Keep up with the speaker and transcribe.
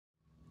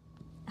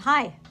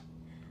Hi,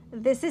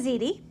 this is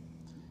Edie.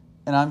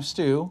 And I'm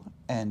Stu,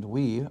 and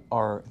we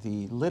are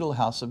the Little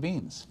House of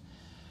Beans.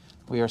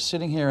 We are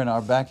sitting here in our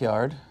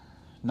backyard,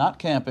 not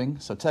camping,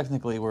 so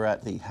technically we're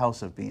at the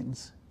House of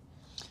Beans.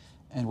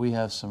 And we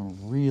have some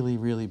really,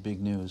 really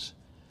big news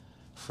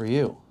for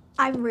you.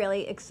 I'm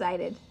really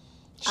excited.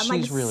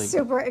 I'm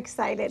super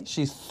excited.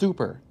 She's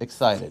super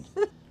excited.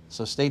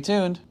 So stay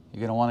tuned. You're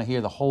going to want to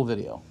hear the whole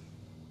video.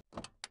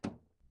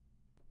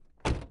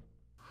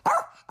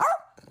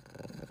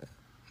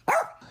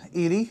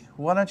 Edie,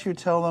 why don't you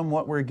tell them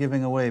what we're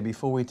giving away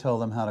before we tell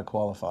them how to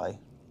qualify?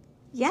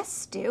 Yes,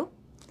 Stu.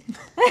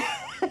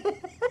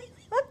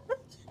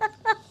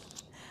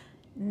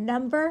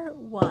 Number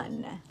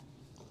 1.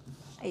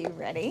 Are you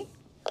ready?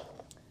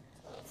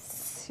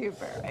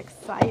 Super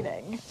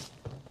exciting.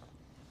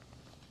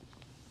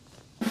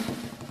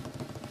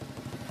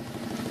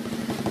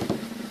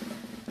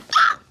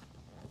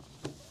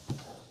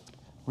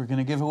 We're going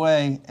to give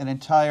away an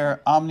entire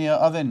Omnia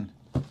oven.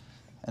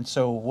 And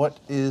so what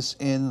is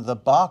in the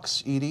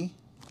box, Edie?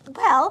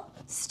 Well,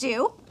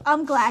 Stu,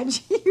 I'm glad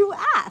you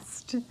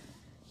asked.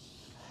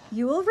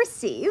 You will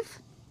receive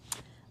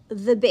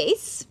the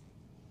base,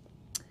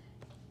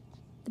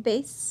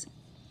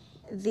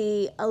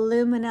 the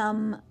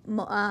aluminum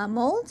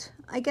mold,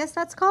 I guess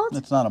that's called.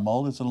 It's not a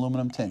mold, it's an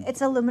aluminum tin. It's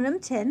aluminum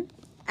tin,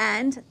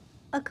 and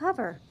a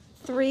cover.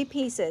 3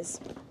 pieces.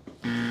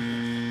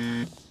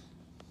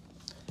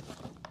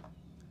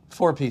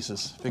 4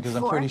 pieces, because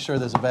I'm pretty sure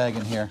there's a bag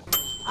in here.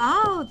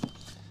 Oh.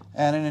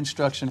 And an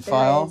instruction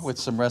file with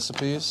some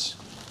recipes.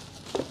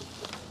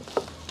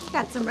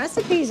 Got some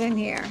recipes in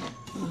here.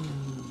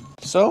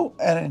 So,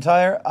 an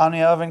entire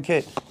Omnia oven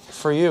kit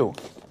for you.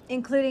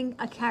 Including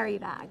a carry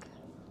bag.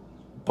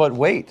 But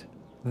wait,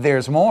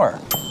 there's more.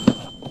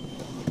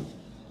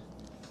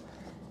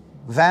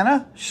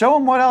 Vanna, show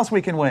them what else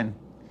we can win.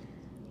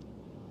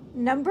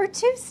 Number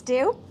 2,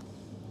 Stu.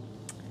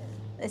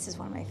 This is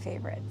one of my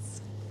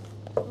favorites.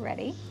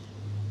 Ready?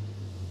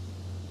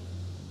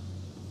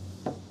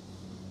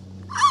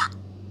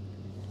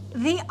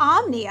 The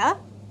Omnia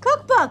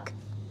cookbook.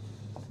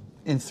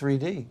 In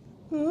 3D.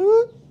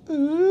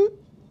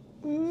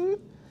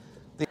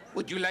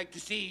 Would you like to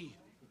see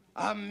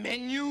a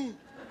menu?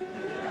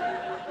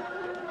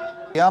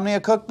 The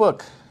Omnia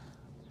cookbook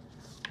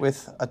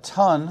with a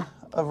ton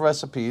of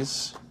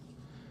recipes.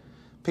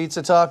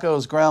 Pizza,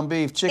 tacos, ground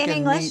beef,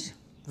 chicken, meat,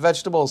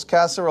 vegetables,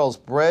 casseroles,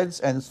 breads,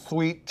 and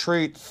sweet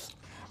treats.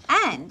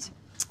 And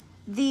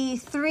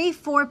the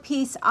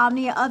 3-4-piece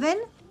Omnia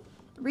oven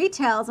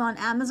retails on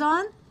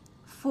Amazon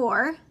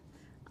for,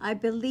 I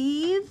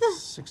believe,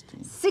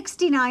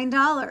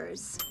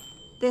 $69.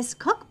 This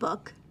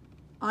cookbook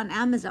on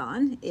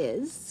Amazon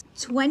is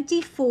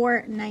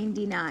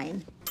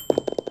 $24.99.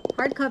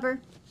 Hardcover.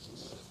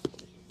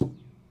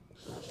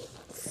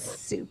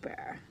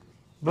 Super.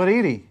 But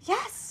Edie.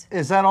 Yes.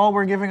 Is that all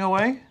we're giving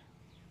away?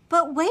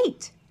 But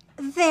wait,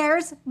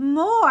 there's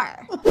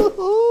more.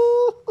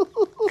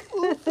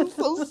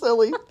 So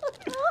silly.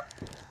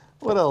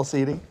 What else,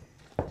 Edie?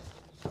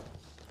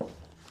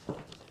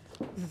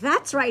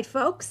 That's right,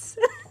 folks.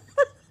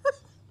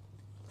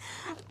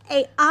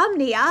 A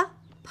Omnia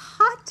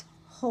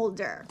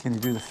Potholder. Can you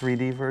do the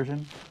 3D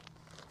version?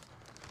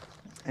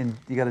 And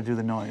you got to do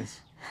the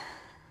noise.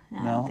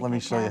 No? Let me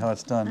show you how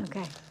it's done.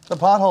 Okay. The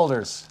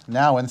potholders,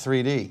 now in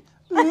 3D.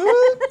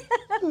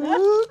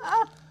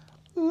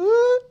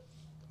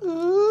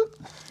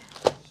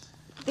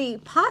 The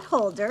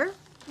potholder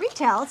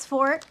retails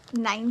for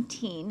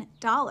 $19.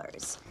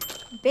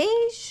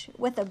 Beige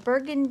with a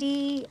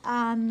burgundy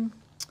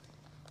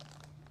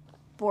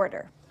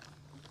border.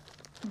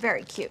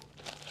 Very cute.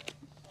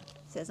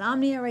 It says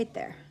Omnia right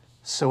there.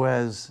 So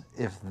as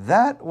if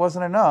that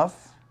wasn't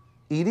enough,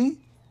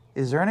 Edie,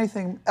 is there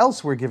anything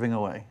else we're giving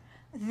away?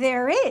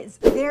 There is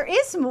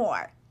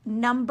more.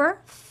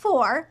 Number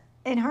 4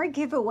 in our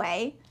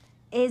giveaway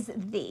is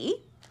the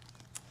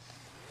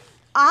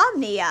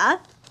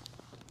Omnia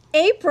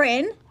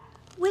Apron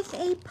with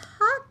a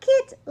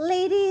pocket,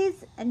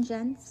 ladies and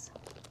gents.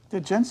 The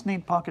gents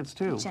need pockets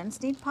too.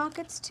 Gents need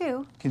pockets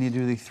too. Can you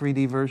do the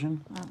 3D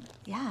version?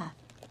 Yeah.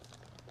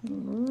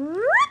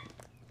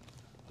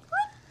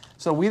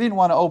 So we didn't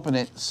want to open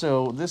it,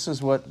 so this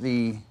is what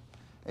the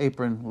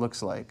apron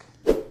looks like.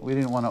 We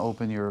didn't want to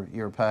open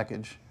your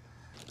package.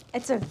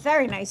 It's a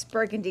very nice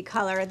burgundy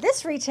color.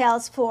 This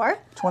retails for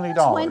 $20.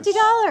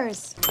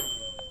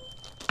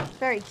 $20.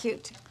 Very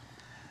cute.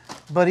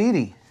 But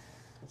Edie.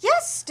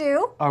 Yes,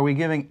 Stu. Are we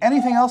giving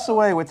anything else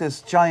away with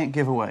this giant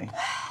giveaway?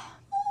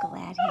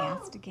 Glad he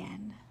asked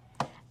again.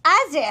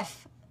 As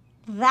if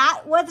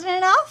that wasn't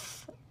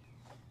enough,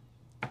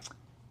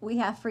 we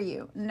have for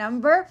you.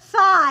 Number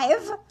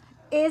 5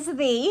 is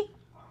the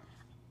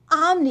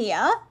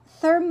Omnia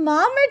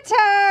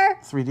Thermometer.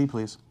 3D,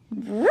 please.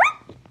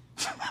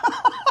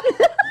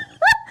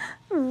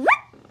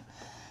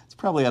 It's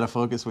probably out of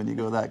focus when you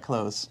go that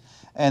close.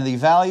 And the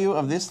value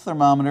of this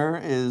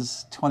thermometer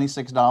is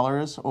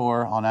 $26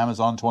 or on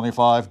Amazon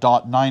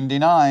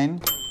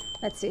 $25.99.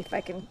 Let's see if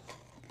I can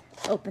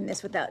open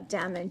this without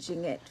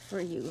damaging it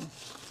for you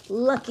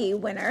lucky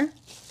winner.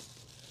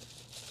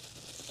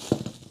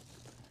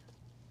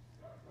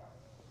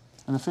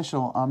 An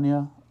official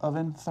Omnia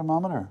Oven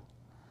thermometer.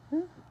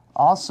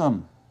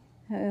 Awesome.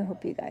 I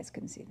hope you guys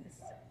can see this.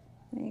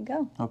 There you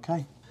go.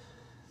 Okay.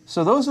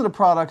 So those are the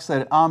products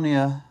that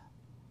Omnia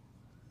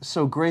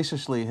so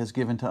graciously has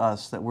given to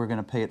us that we're going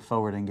to pay it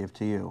forward and give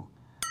to you.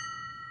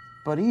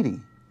 But Edie.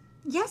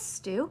 Yes,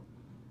 Stu.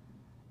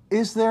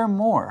 Is there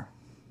more?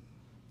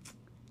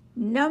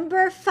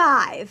 Number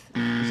 5.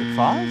 Is it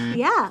 5?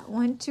 Yeah.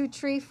 1, 2,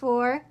 3,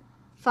 4,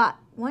 5.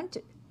 1,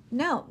 2.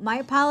 No, my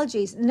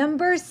apologies.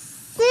 Number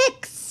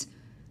 6.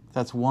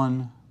 That's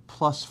 1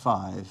 plus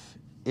 5,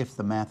 if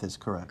the math is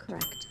correct.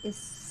 Correct. Is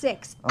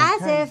 6. Okay.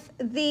 As if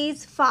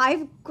these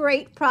 5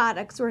 great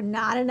products were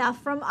not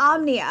enough from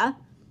Omnia,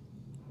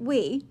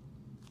 we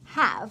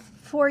have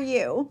for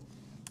you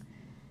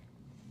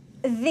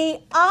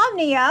the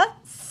Omnia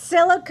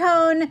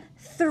Silicone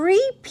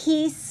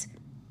 3-piece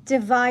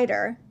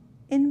divider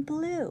in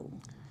blue.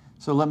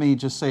 So let me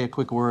just say a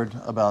quick word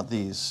about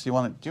these. Do you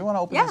want to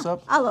open this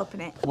up? I'll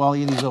open it. While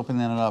Edie's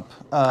opening it up.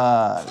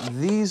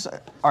 These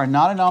are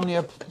not an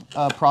Omnia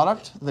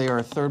product. They are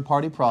a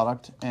third-party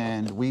product,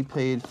 and we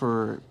paid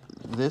for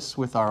this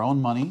with our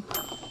own money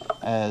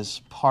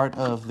as part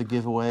of the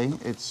giveaway.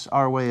 It's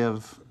our way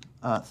of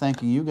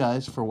thanking you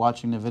guys for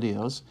watching the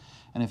videos.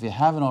 And if you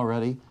haven't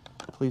already,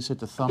 please hit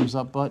the thumbs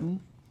up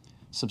button,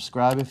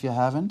 subscribe if you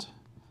haven't,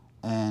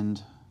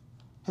 and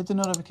hit the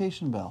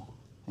notification bell.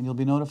 And you'll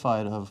be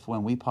notified of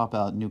when we pop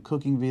out new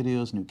cooking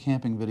videos, new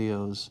camping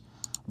videos,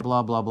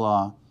 blah, blah,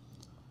 blah,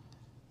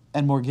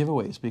 and more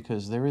giveaways,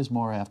 because there is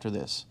more after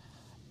this.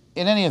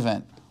 In any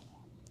event,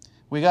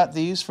 we got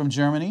these from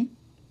Germany.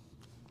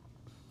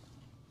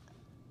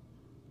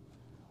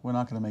 We're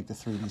not going to make the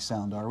 3D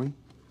sound, are we?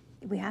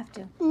 We have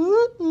to.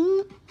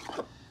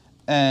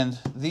 And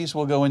these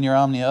will go in your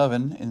Omnia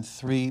oven in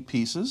 3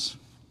 pieces.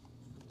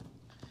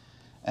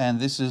 And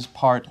this is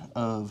part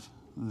of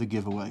the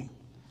giveaway.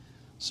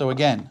 So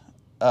again,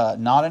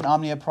 not an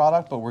Omnia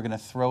product, but we're going to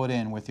throw it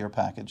in with your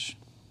package.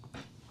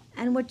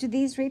 And what do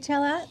these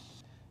retail at?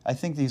 I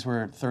think these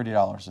were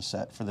 $30 a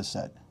set for the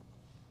set.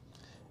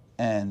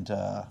 And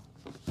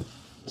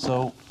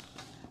so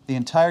the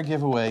entire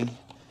giveaway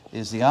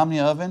is the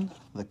Omnia oven,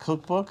 the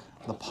cookbook,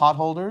 the pot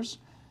holders,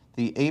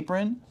 the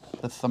apron,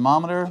 the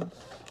thermometer,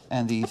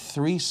 and the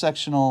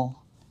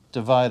 3-sectional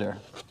divider.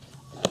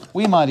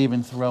 We might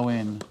even throw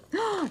in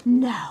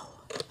No.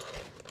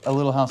 a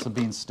little House of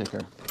Beans sticker.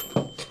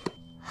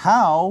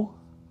 How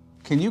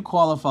can you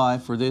qualify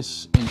for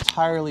this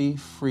entirely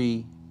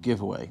free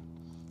giveaway?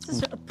 This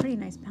is a pretty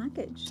nice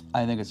package.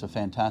 I think it's a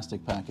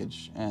fantastic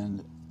package,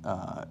 and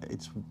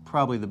it's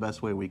probably the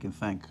best way we can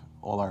thank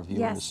all our viewers.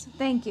 Yes,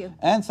 thank you.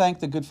 And thank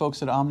the good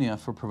folks at Omnia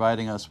for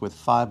providing us with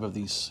 5 of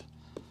these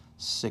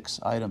 6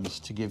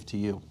 items to give to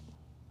you.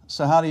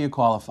 So how do you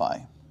qualify?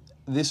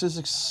 This is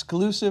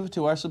exclusive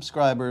to our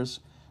subscribers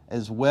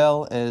as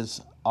well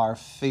as our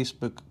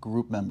Facebook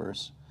group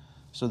members.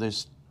 So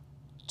there's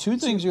 2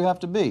 things you have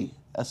to be: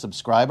 a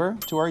subscriber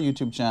to our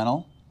YouTube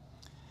channel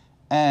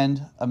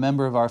and a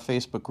member of our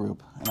Facebook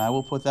group. And I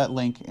will put that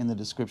link in the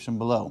description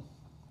below.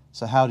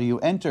 So how do you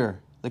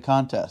enter the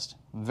contest?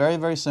 Very,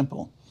 very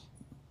simple.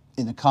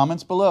 In the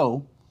comments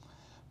below,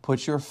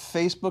 put your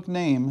Facebook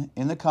name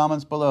in the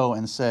comments below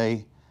and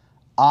say,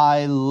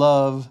 "I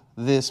love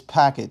this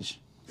package."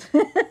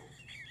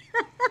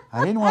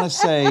 I didn't want to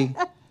say,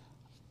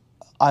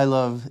 "I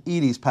love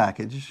Edie's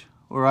package,"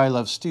 or "I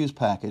love Stu's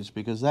package,"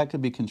 because that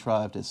could be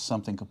contrived as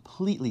something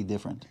completely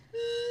different.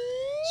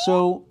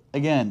 So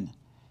again,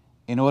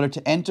 in order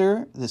to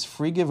enter this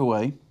free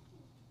giveaway,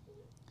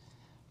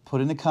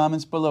 put in the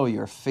comments below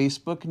your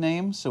Facebook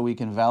name so we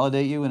can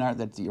validate you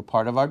that you're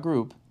part of our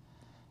group,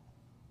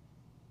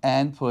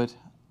 and put,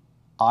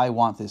 "I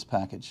want this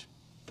package."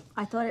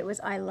 I thought it was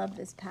I love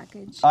this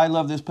package. I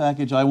love this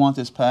package. I want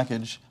this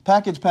package.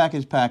 Package,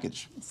 package,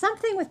 package.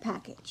 Something with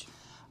package.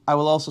 I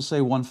will also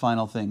say one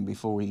final thing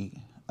before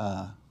we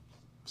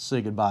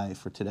say goodbye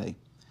for today.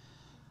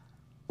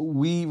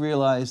 We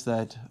realize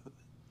that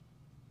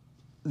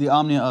the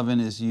Omnia oven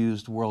is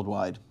used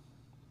worldwide.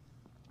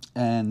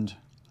 And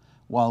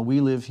while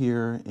we live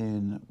here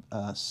in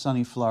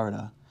sunny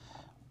Florida,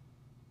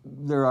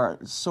 there are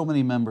so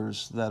many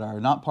members that are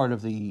not part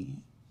of the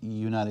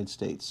United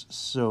States.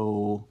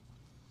 So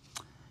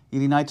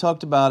Edie and I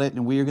talked about it,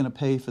 and we are going to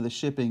pay for the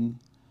shipping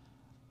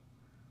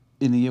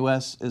in the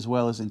U.S. as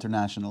well as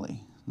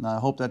internationally. Now, I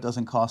hope that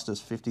doesn't cost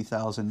us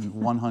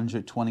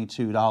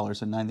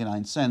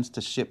 $50,122.99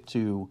 to ship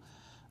to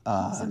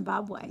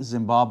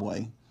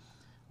Zimbabwe,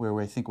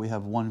 where I think we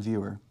have 1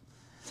 viewer.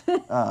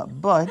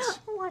 But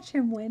Watch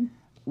him win.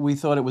 we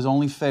thought it was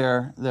only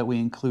fair that we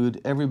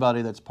include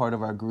everybody that's part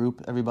of our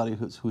group, everybody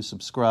who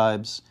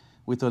subscribes.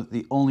 We thought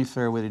the only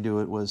fair way to do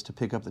it was to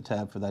pick up the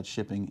tab for that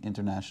shipping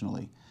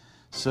internationally.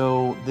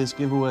 So this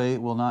giveaway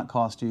will not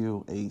cost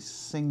you a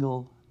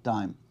single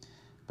dime.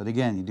 But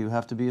again, you do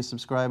have to be a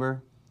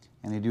subscriber,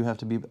 and you do have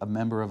to be a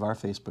member of our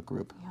Facebook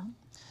group. Yeah.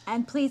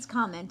 And please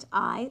comment,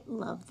 I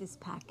love this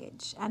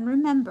package. And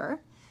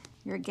remember,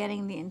 you're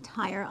getting the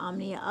entire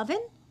Omnia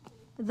oven,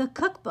 the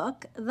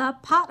cookbook, the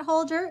pot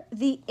holder,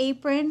 the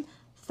apron,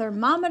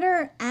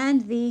 thermometer,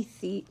 and the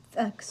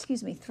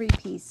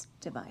 3-piece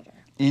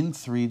divider. In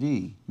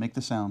 3D. Make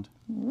the sound.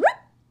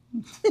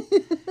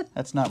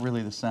 That's not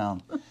really the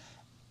sound.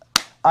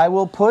 I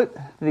will put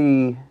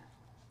the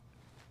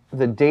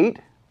date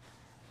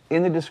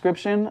in the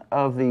description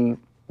of the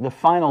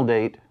final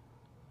date,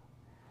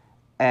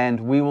 and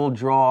we will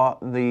draw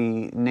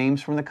the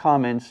names from the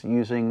comments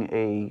using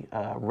a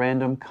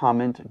random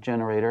comment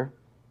generator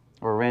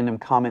or a random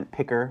comment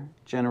picker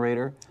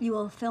generator. You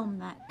will film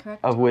that,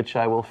 correct? Of which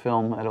I will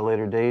film at a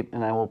later date,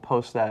 and I will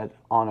post that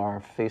on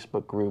our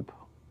Facebook group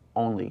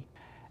only.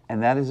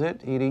 And that is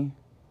it, Edie.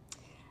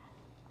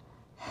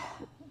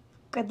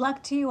 Good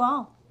luck to you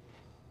all.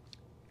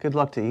 Good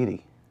luck to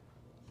Edie.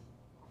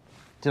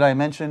 Did I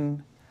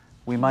mention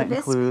we might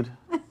include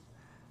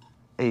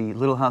a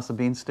Little House of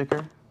Beans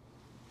sticker?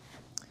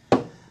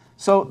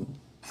 So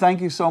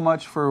thank you so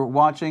much for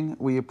watching.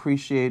 We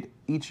appreciate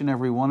each and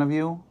every one of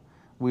you.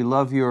 We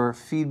love your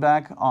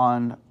feedback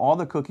on all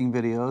the cooking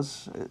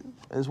videos,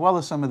 as well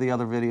as some of the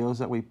other videos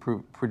that we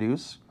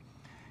produce.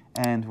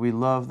 And we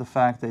love the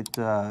fact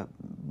that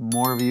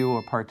more of you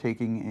are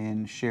partaking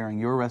in sharing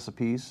your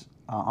recipes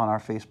on our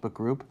Facebook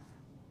group.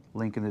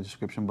 Link in the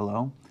description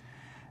below.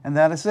 And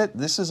that is it.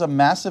 This is a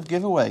massive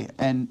giveaway,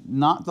 and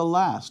not the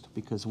last,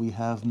 because we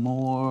have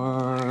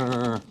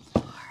more.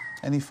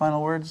 Any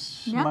final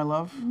words, my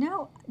love?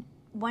 No.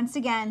 Once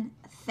again,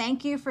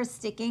 thank you for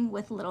sticking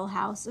with Little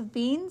House of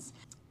Beans.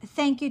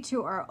 Thank you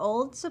to our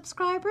old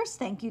subscribers.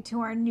 Thank you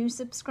to our new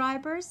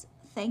subscribers.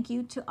 Thank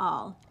you to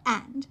all.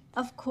 And,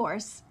 of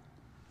course,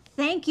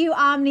 thank you,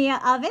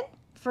 Omnia Oven,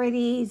 for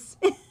these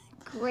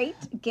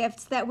great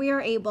gifts that we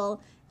are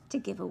able to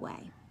give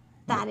away.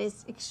 That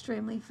is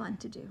extremely fun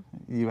to do.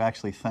 You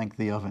actually thank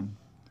the oven.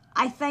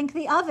 I thank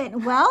the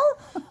oven. Well,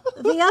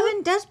 the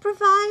oven does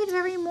provide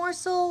very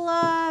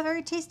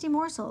tasty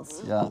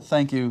morsels. Yeah,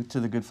 thank you to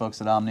the good folks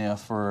at Omnia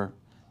for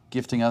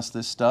gifting us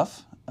this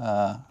stuff.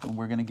 And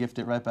we're going to gift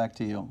it right back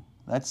to you.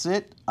 That's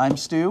it. I'm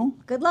Stu.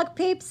 Good luck,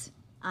 peeps.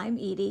 I'm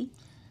Edie.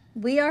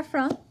 We are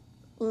from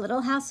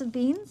Little House of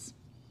Beans.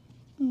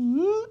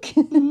 Good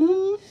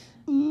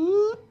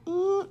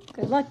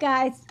luck,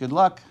 guys. Good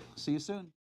luck. See you soon.